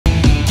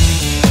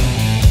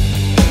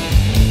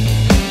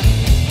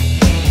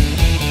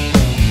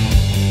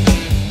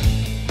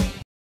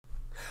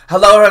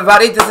Hello,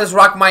 everybody. This is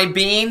Rock My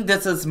Bean.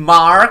 This is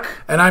Mark.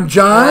 And I'm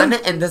John.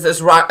 And this is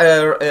Rock.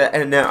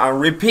 I'll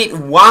repeat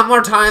one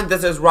more time.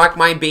 This is Rock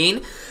My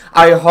Bean.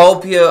 I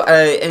hope you're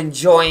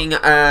enjoying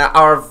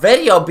our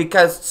video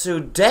because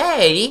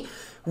today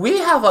we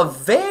have a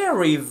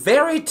very,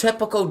 very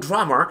typical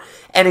drummer,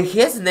 and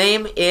his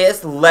name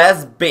is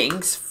Les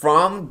Binks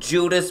from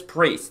Judas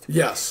Priest.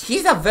 Yes.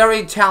 He's a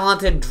very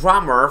talented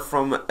drummer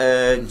from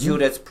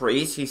Judas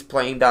Priest. He's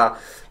playing the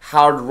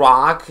hard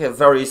rock, a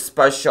very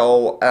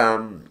special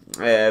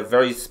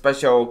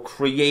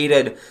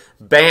created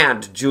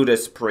band,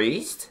 Judas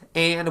Priest.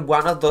 And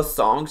one of the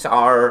songs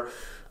are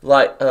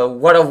like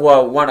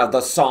one of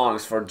the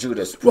songs for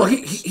Judas Priest. Well,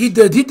 he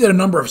did a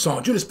number of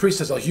songs. Judas Priest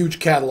has a huge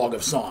catalog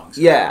of songs.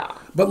 Yeah.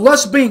 But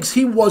Les Binks,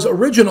 he was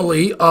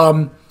originally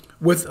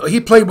he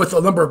played with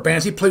a number of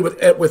bands. He played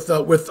with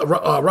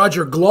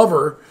Roger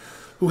Glover,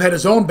 who had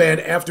his own band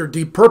after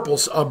Deep Purple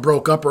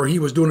broke up, or he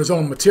was doing his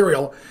own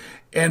material.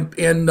 And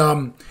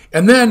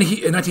then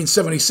he in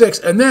 1976,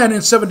 and then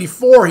in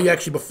 74, he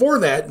actually before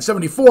that in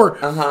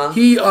 74,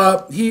 he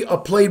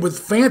played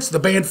with the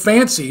band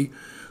Fancy,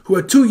 who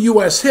had 2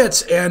 U.S.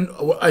 hits, and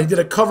I did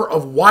a cover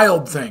of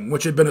Wild Thing,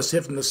 which had been a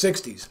hit from the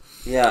 60s.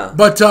 Yeah.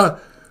 But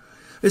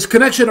his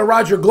connection to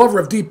Roger Glover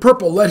of Deep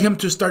Purple led him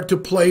to start to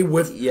play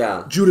with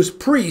Judas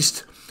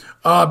Priest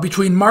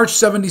between March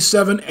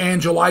 77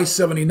 and July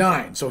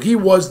 79. So he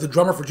was the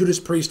drummer for Judas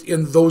Priest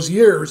in those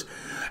years.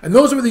 And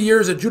those were the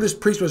years that Judas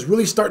Priest was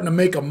really starting to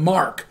make a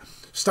mark,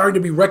 starting to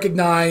be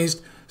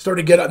recognized,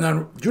 starting to get out.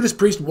 Now, Judas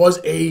Priest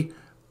was a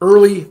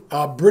early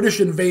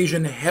British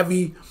invasion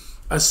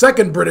a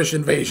second British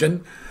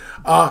invasion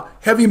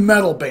heavy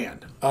metal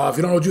band. If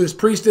you don't know who Judas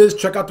Priest is,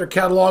 check out their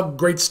catalog.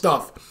 Great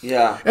stuff.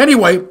 Yeah.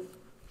 Anyway,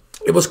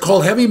 it was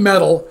called heavy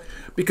metal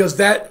because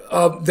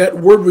that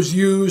word was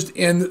used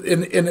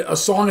in a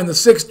song in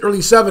the early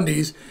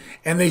 70s,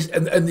 and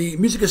the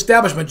music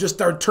establishment just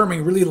started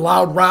terming really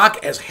loud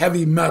rock as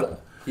heavy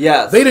metal.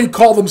 Yes. They didn't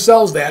call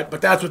themselves that, but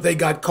that's what they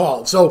got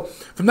called. So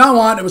from now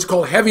on, it was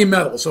called heavy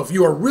metal. So if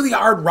you were a really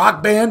hard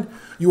rock band,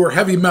 you were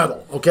heavy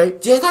metal. Okay.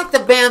 Do you like the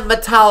band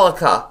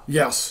Metallica?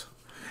 Yes.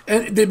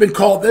 And they've been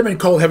called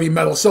heavy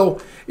metal. So,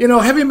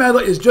 heavy metal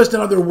is just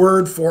another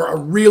word for a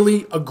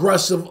really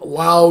aggressive,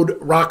 loud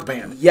rock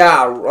band.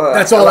 Yeah,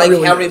 that's all. Like it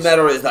really heavy is.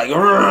 metal is like.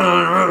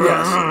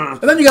 Yes.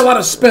 And then you got a lot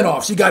of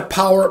spin-offs. You got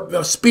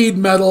speed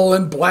metal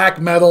and black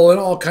metal and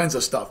all kinds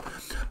of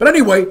stuff. But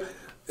anyway,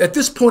 at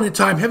this point in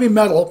time, heavy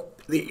metal,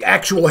 the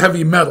actual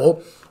heavy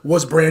metal,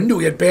 was brand new.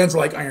 We had bands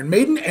like Iron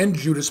Maiden and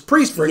Judas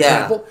Priest, for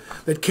example,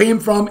 that came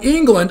from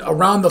England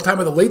around the time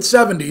of the late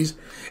 70s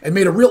and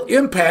made a real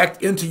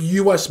impact into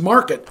U.S.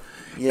 market.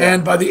 Yeah.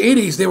 And by the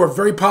 80s, they were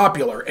very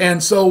popular.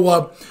 And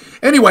so,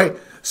 anyway,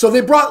 so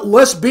they brought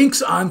Les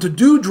Binks on to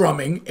do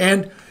drumming.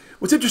 And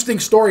what's interesting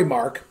story,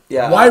 Mark,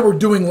 why we're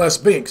doing Les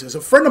Binks is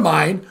a friend of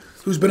mine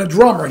who's been a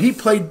drummer. He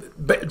played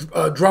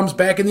drums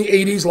back in the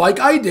 80s like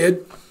I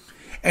did.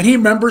 And he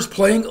remembers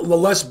playing the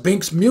Les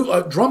Binks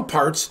drum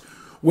parts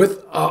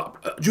with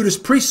Judas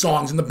Priest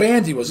songs in the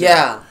band he was in.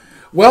 Yeah.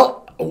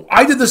 Well,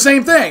 I did the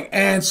same thing.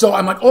 And so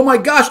I'm like, oh my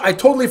gosh, I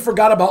totally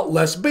forgot about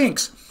Les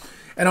Binks.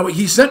 And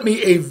he sent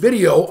me a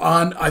video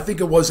on, I think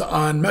it was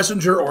on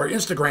Messenger or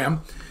Instagram,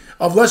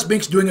 of Les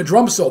Binks doing a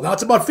drum solo. Now,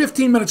 it's about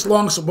 15 minutes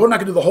long, so we're not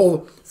going to do the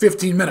whole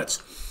 15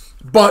 minutes.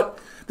 But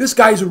this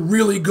guy's a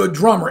really good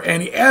drummer,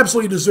 and he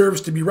absolutely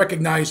deserves to be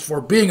recognized for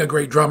being a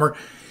great drummer.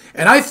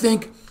 And I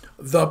think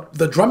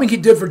the drumming he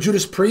did for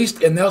Judas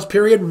Priest in that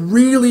period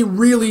really,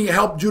 really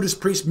helped Judas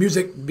Priest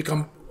music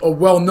become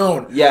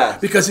well-known. Yeah.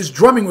 Because his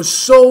drumming was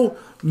so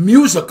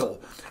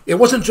musical. It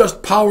wasn't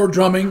just power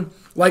drumming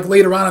like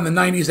later on in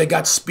the 90s they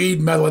got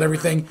speed metal and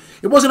everything.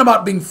 It wasn't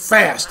about being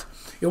fast.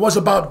 It was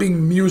about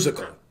being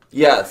musical.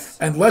 Yes.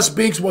 And Les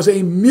Binks was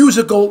a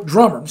musical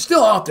drummer.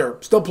 Still out there.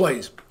 Still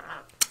plays.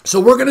 So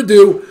we're going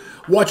to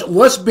watch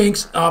Les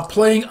Binks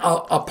playing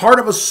a part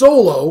of a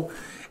solo,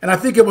 and I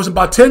think it was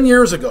about 10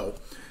 years ago.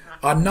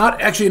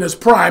 Not actually in his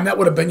prime. That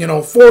would have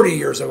been, 40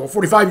 years ago,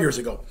 45 years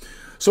ago.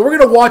 So we're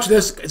going to watch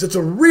this because it's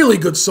a really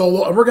good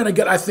solo, and we're going to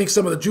get, I think,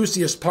 some of the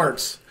juiciest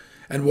parts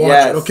and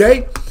watch it,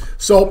 okay?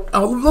 So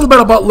a little bit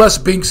about Les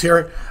Binks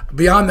here.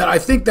 Beyond that, I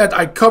think that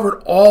I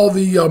covered all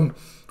the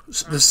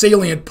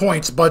salient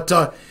points,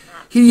 but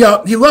he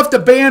left the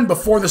band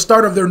before the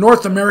start of their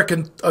North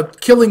American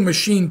Killing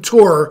Machine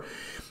tour,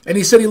 and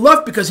he said he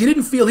left because he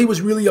didn't feel he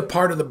was really a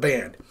part of the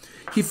band.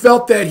 He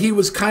felt that he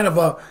was kind of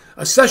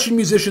a session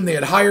musician they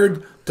had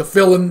hired to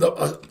fill in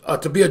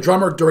to be a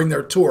drummer during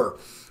their tour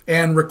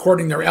and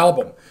recording their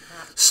album.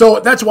 So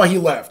that's why he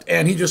left,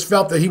 and he just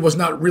felt that he was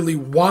not really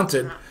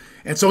wanted,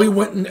 and so he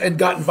went and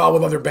got involved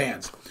with other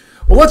bands.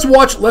 Well, let's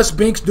watch Les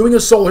Binks doing a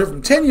solo here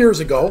from 10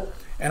 years ago,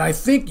 and I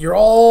think you're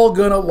all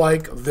going to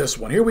like this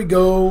one. Here we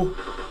go.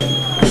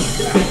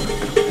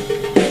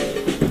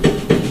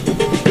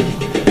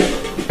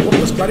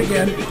 Let's try it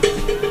again.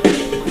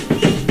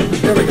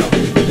 There we go.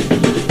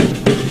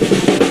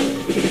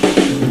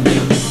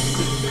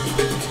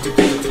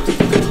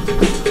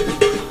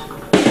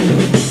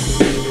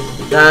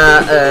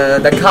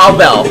 The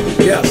cowbell.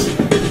 Yes.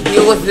 he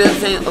was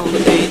using,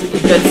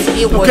 does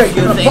he was Okay,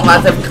 using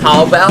lots of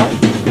cowbell?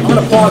 I'm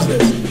gonna pause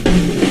this.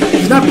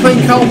 He's not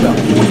playing cowbell.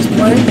 You know what he's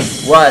playing?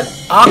 What?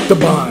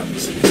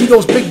 Octobans. See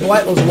those big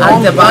black, those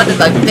long Octoband is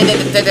like.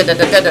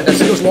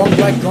 See those long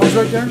black drums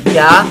right there?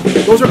 Yeah.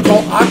 Those are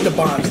called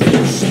octobans.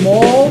 They're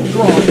small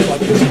drums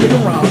like this big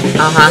around with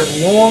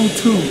long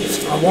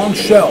tubes, long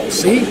shells.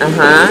 See? And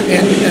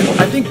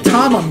I think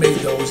Tama made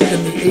those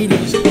in the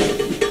 80s.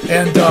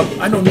 And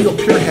I know Neil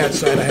Peart had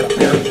some. I had a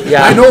pair.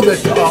 Yeah. I know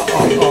that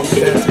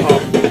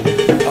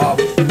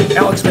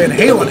Alex Van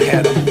Halen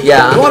had them.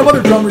 Yeah. A lot of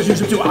other drummers use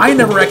them too. I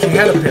never actually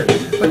had a pair,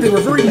 but they were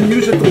very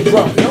musical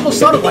drums. They almost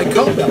sounded like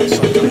cowbells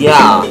sometimes.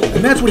 Yeah.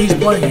 And that's what he's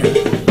playing here.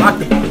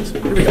 Octobans.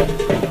 Here we go.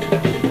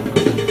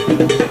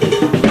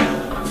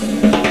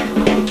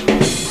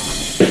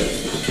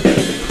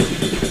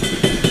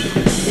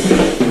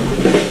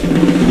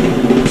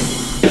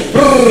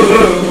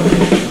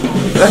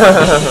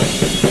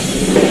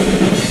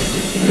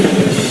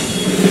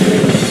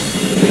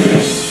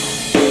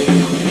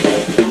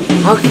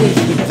 How can he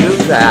do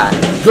that?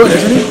 Good,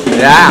 isn't he?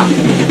 Yeah.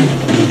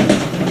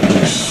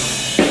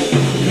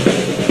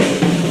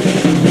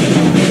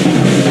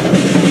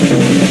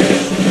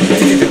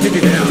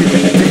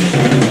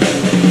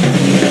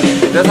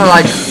 Those are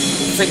like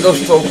single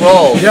stroke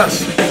rolls.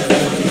 Yes.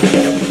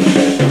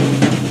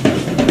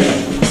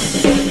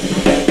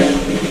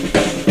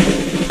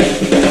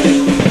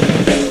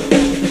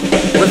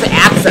 With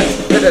accents.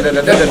 Yeah,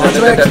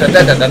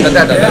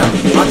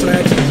 lots of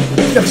accents.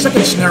 He's got a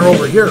second snare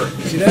over here.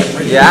 See that?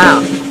 Right here. Yeah.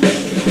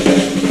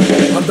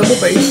 On double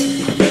bass.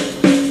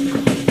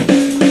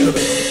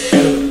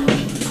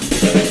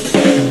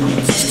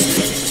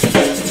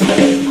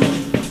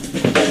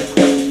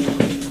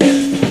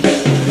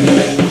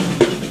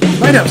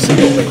 Might have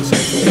single bass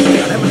actually.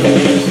 I have a double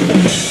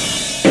bass.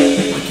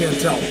 I can't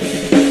tell.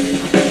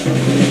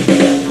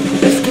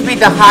 This could be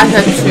the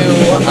hi-hat to do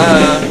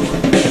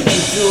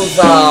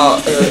the,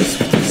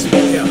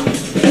 Yeah.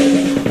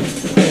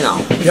 you know.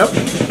 Yep.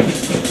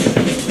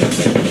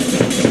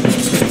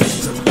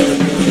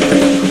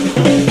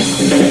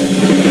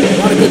 A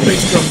lot of good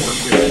bass drum work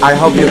here. I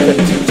hope you can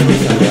teach me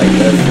something like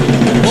this.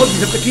 Well, you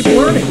have to keep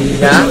learning.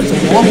 Yeah. It's a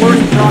long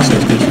learning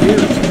process. Takes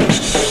years.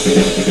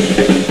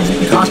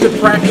 Constant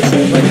practice.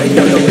 Like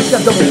he's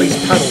got double bass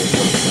pedals.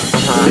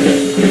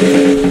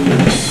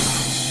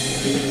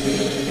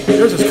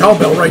 There's his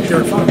cowbell right there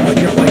in front of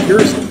him, like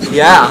yours is.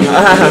 Yeah.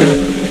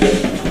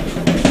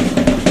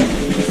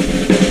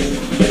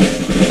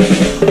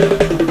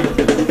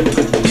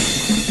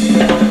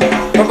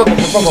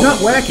 He's not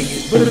whacking it.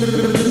 He's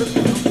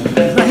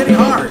not hitting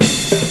hard.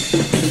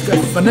 He's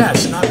got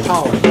finesse, not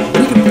power.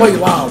 He can play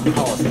loud and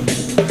powerful.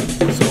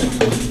 So.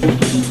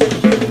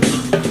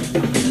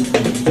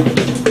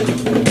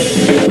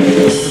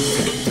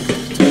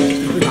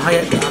 Big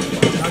hi-hat,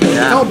 not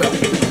cowbell.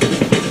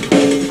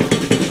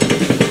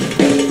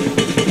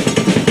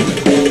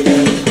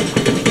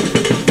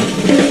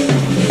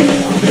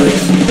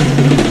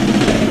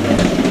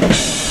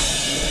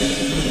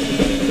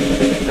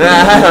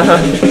 Yeah.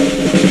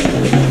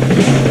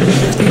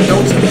 16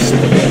 notes in this.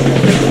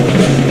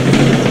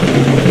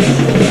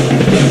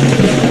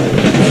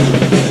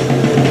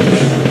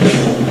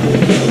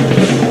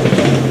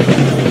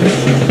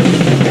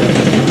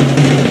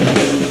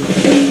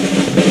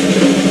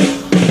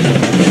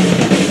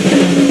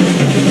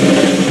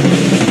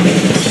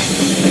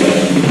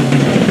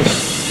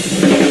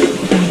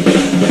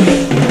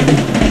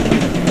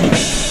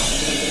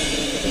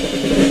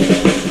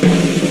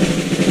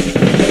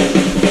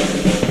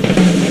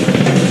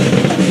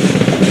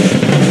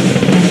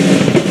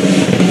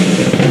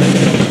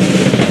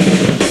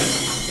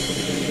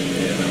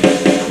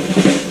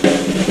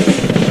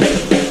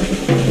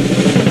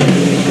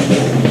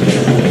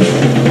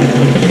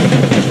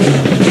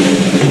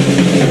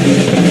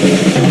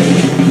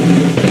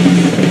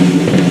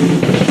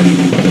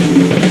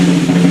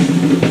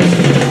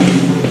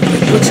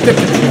 Good stick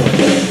control.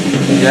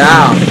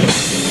 Yeah.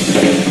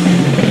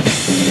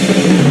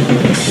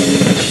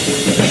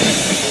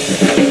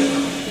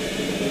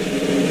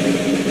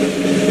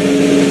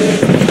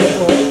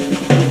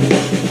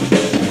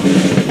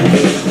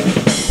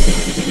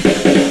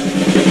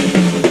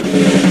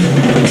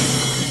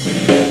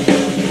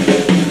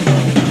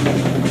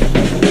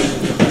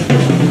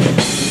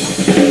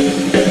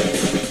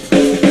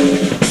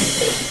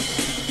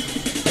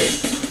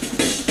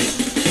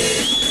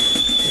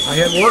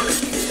 Hi-hat works.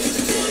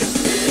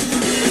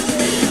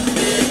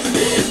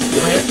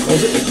 Hi-hat,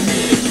 close it.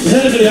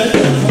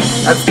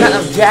 That's kind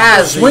of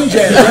jazz. Swing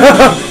jazz.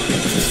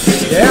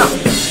 Yeah.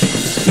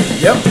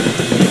 Yep.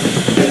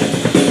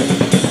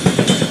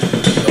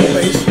 Double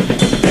bass.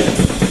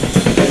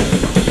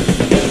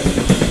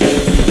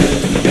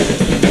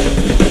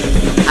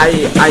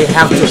 I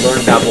have to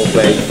learn double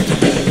bass.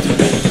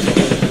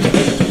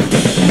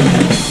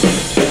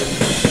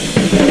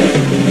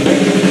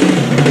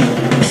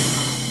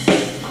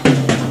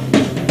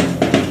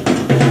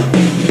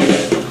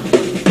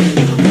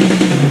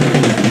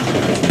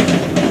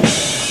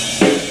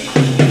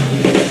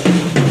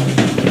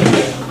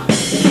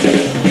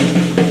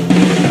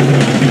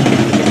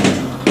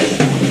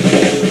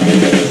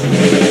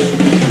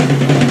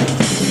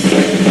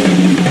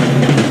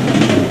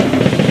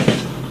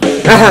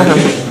 Yep.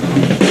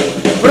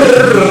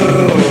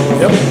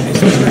 He's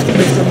so special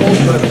bass drum rolls,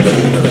 but the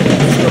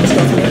bass drum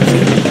stuff in there.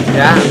 See?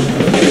 Yeah.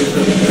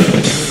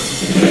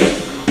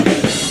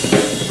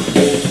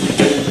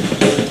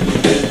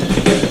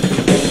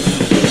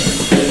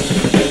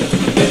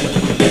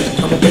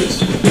 Double bass.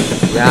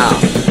 Yeah.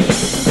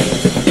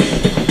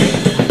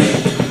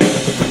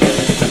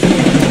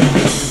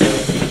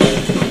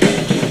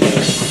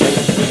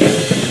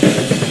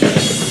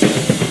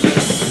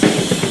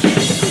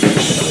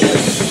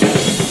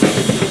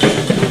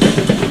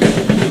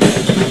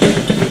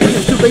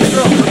 There's two bass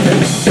drums. Okay.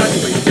 Got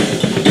two bass.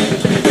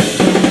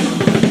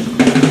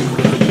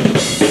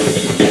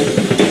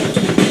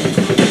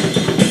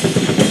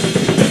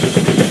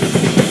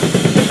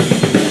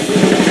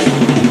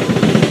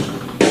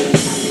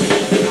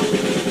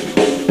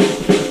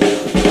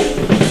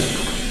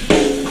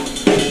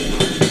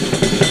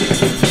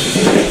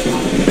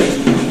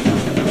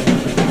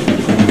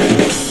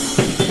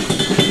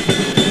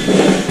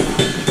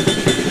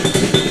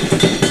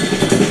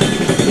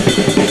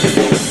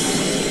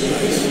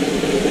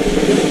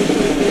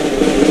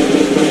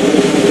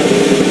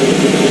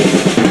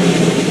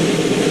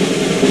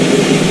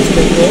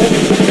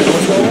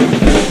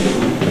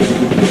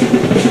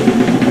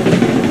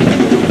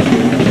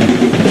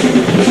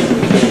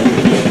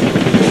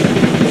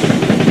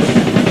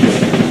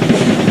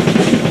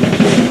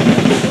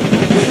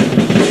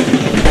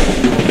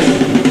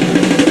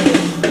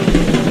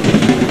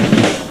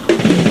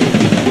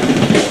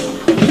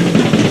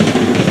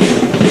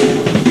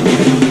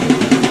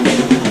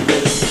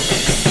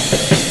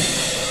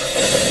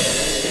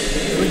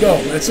 Go.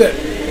 That's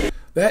it.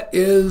 That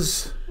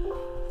is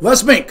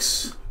Les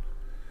BINKS.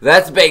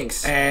 That's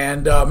BINKS.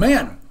 And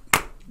man,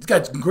 it's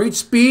got some great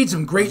speed,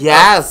 some great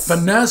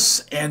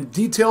finesse and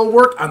detail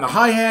work on the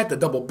hi-hat, the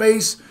double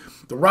bass,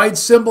 the ride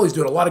cymbal. He's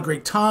doing a lot of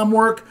great tom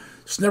work,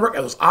 snare work,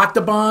 those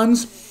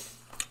octobans,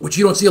 which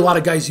you don't see a lot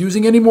of guys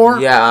using anymore.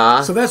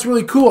 Yeah. So that's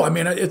really cool. I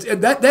mean,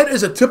 that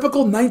is a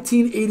typical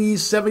 1980s,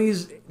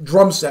 70s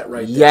drum set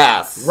right there.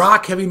 Yes.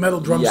 Rock, heavy metal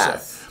drum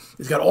set.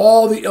 He's got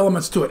all the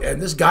elements to it,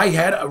 and this guy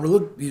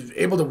he's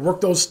able to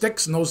work those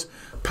sticks and those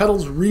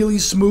pedals really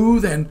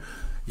smooth, and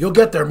you'll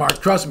get there,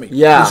 Mark. Trust me.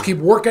 Yeah. Just keep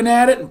working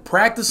at it and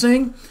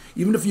practicing.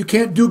 Even if you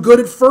can't do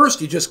good at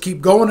first, you just keep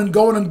going and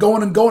going and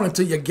going and going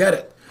until you get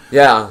it.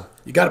 Yeah.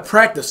 You got to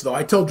practice, though.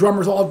 I tell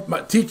drummers,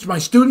 teach my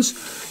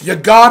students, you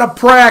got to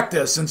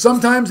practice, and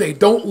sometimes they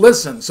don't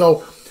listen.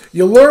 So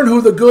you learn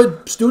who the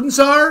good students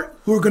are,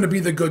 who are going to be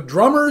the good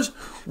drummers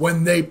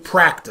when they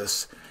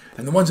practice,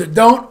 and the ones that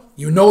don't,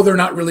 you know they're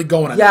not really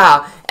going anywhere.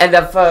 Yeah, and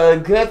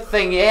the good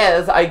thing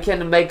is I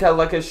can make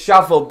a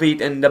shuffle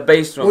beat in the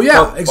bass drum. Oh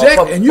yeah,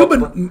 exactly.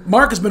 And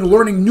Mark has been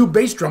learning new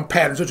bass drum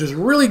patterns, which is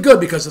really good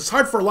because it's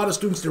hard for a lot of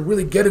students to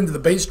really get into the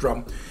bass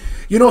drum.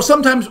 You know,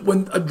 sometimes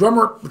when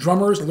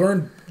drummers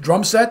learn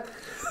drum set,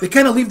 they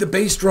kind of leave the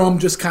bass drum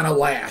just kind of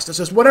last. It's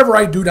just whatever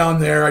I do down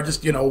there, I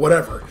just,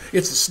 whatever.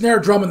 It's the snare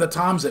drum and the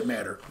toms that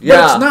matter. Yeah.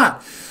 But it's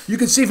not. You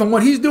can see from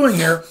what he's doing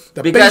here,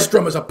 the bass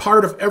drum is a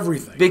part of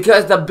everything.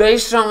 Because the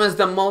bass drum is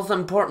the most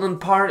important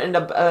part in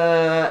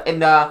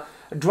the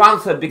drum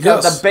set,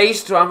 because the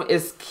bass drum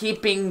is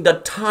keeping the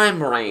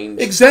time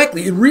range.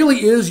 Exactly. It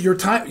really is your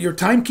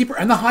timekeeper,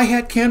 and the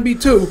hi-hat can be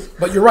too,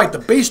 but you're right, the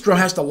bass drum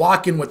has to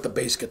lock in with the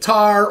bass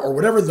guitar or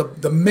whatever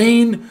the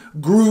main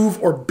groove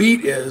or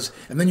beat is,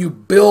 and then you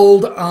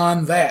build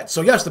on that.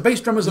 So yes, the bass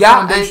drum is a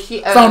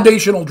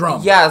foundational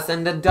drum. Yes,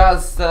 and it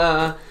does,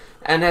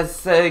 and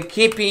it's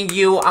keeping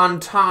you on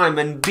time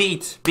and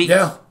beat.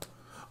 Yeah.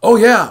 Oh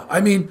yeah. I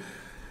mean,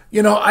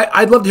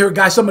 I'd love to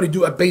hear somebody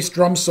do a bass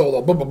drum solo.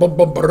 I've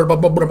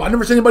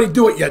never seen anybody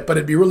do it yet, but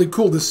it'd be really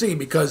cool to see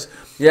because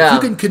if you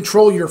can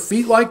control your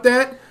feet like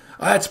that,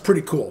 that's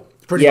pretty cool.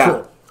 Pretty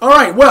cool. All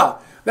right,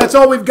 well, that's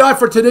all we've got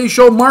for today's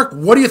show. Mark,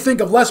 what do you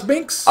think of Les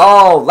BINKS?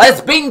 Oh,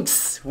 Les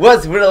BINKS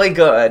was really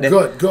good.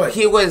 Good.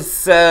 He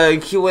is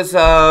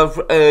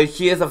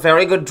a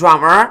very good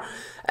drummer.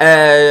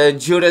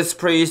 Judas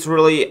Priest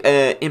really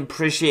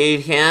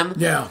appreciate him.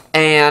 Yeah.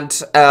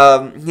 And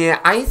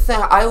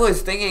I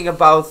was thinking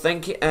about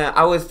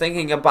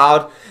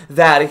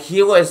that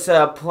he was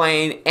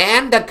playing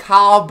and the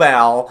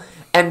cowbell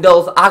and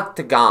those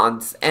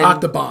octagons and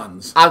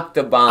octobans.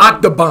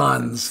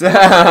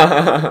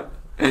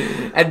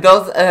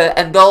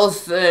 and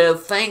those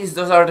things.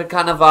 Those are the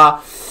kind of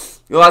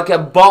like a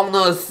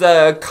bonus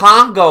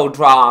Congo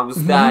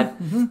drums that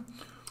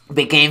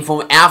became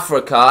from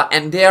Africa,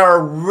 and they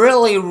are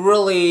really,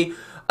 really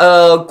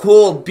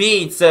cool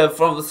beats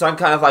from some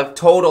kind of like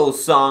Toto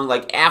song,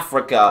 like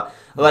Africa,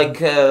 like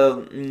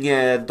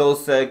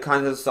those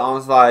kinds of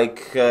songs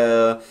like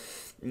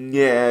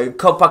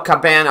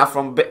Copacabana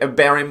from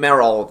Barry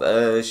Merrill.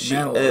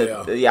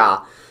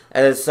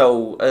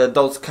 So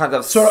those kind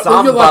of songs.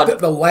 So you like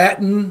the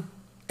Latin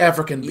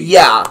African beats.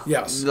 Yeah.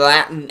 Yes.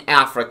 Latin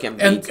African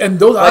beats. And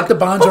those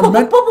octobans are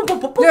meant.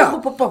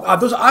 Yeah.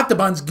 Those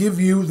octobans give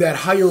you that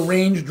higher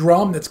range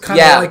drum that's kind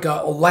of like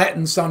a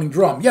Latin sounding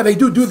drum. Yeah, they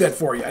do that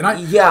for you.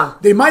 And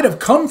they might have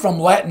come from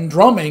Latin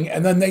drumming,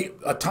 and then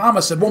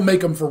Thomas said, we'll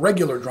make them for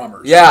regular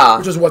drummers. Yeah.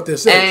 Which is what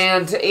this is.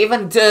 And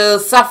even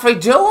the Safri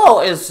Duo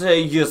is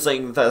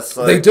using this.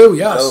 They do,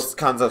 yes. Those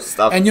kinds of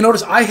stuff. And you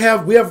notice we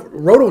have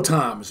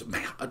rototoms.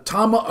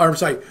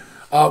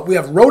 We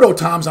have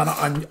rototoms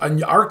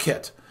on our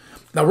kit.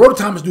 Now,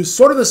 rototoms do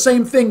sort of the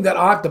same thing that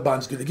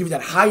octobans do. They give you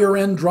that higher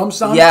end drum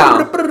sound.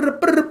 Yeah.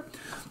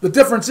 The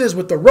difference is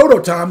with the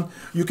rototom,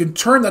 you can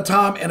turn the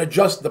tom and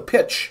adjust the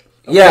pitch.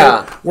 Okay?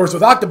 Yeah. Whereas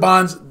with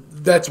octobans,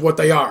 that's what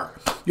they are.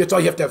 That's all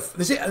you have to have.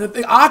 See,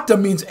 the octa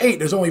means 8.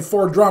 There's only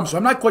 4 drums, so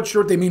I'm not quite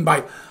sure what they mean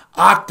by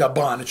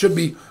octaban. It should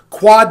be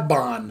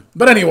quadban.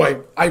 But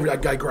anyway, I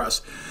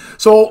digress.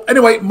 So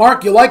anyway,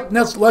 Mark, you like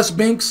Les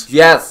Binks?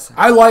 Yes.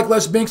 I like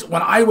Les Binks.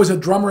 When I was a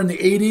drummer in the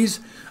 80s,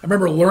 I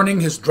remember learning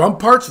his drum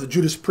parts, the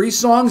Judas Priest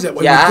songs that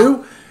we would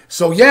do.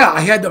 So yeah,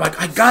 I had to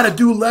I got to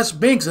do Les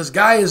Binks. This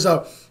guy is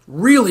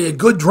really a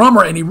good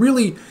drummer, and he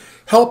really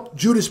helped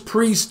Judas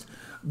Priest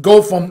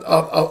go from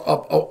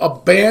a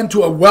band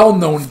to a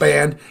well-known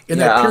band in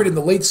that period in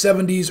the late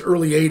 70s,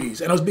 early 80s.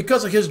 And it was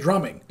because of his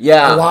drumming.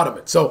 Yeah. A lot of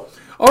it. So,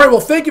 all right, well,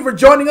 thank you for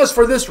joining us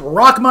for this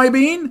Rock My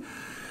Bean.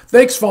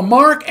 Thanks from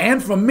Mark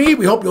and from me.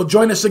 We hope you'll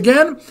join us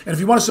again. And if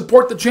you want to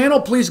support the channel,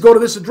 please go to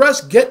this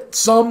address, get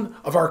some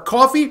of our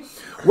coffee.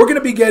 We're going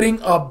to be getting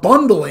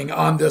bundling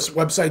on this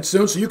website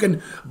soon, so you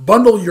can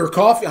bundle your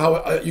coffee.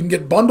 You can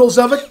get bundles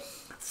of it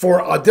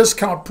for a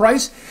discount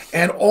price,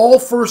 and all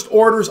first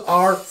orders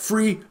are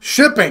free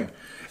shipping.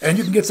 And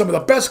you can get some of the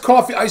best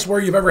coffee, I swear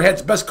you've ever had.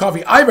 It's the best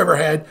coffee I've ever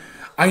had.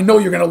 I know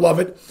you're going to love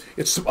it.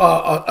 It's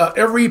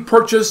every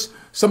purchase,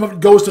 some of it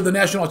goes to the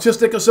National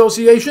Autistic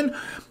Association,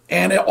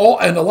 and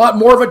a lot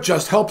more of it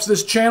just helps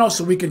this channel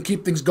so we can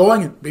keep things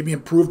going and maybe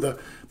improve the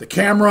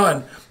camera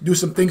and do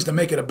some things to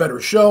make it a better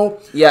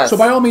show. Yes. So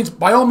by all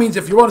means,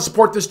 if you want to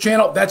support this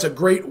channel, that's a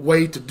great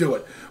way to do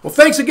it. Well,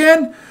 thanks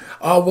again.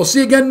 We'll see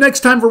you again next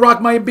time for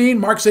Rock My Bean.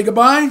 Mark, say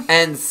goodbye.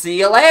 And see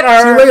you later.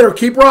 See you later.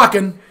 Keep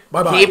rocking.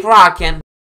 Bye-bye. Keep rocking.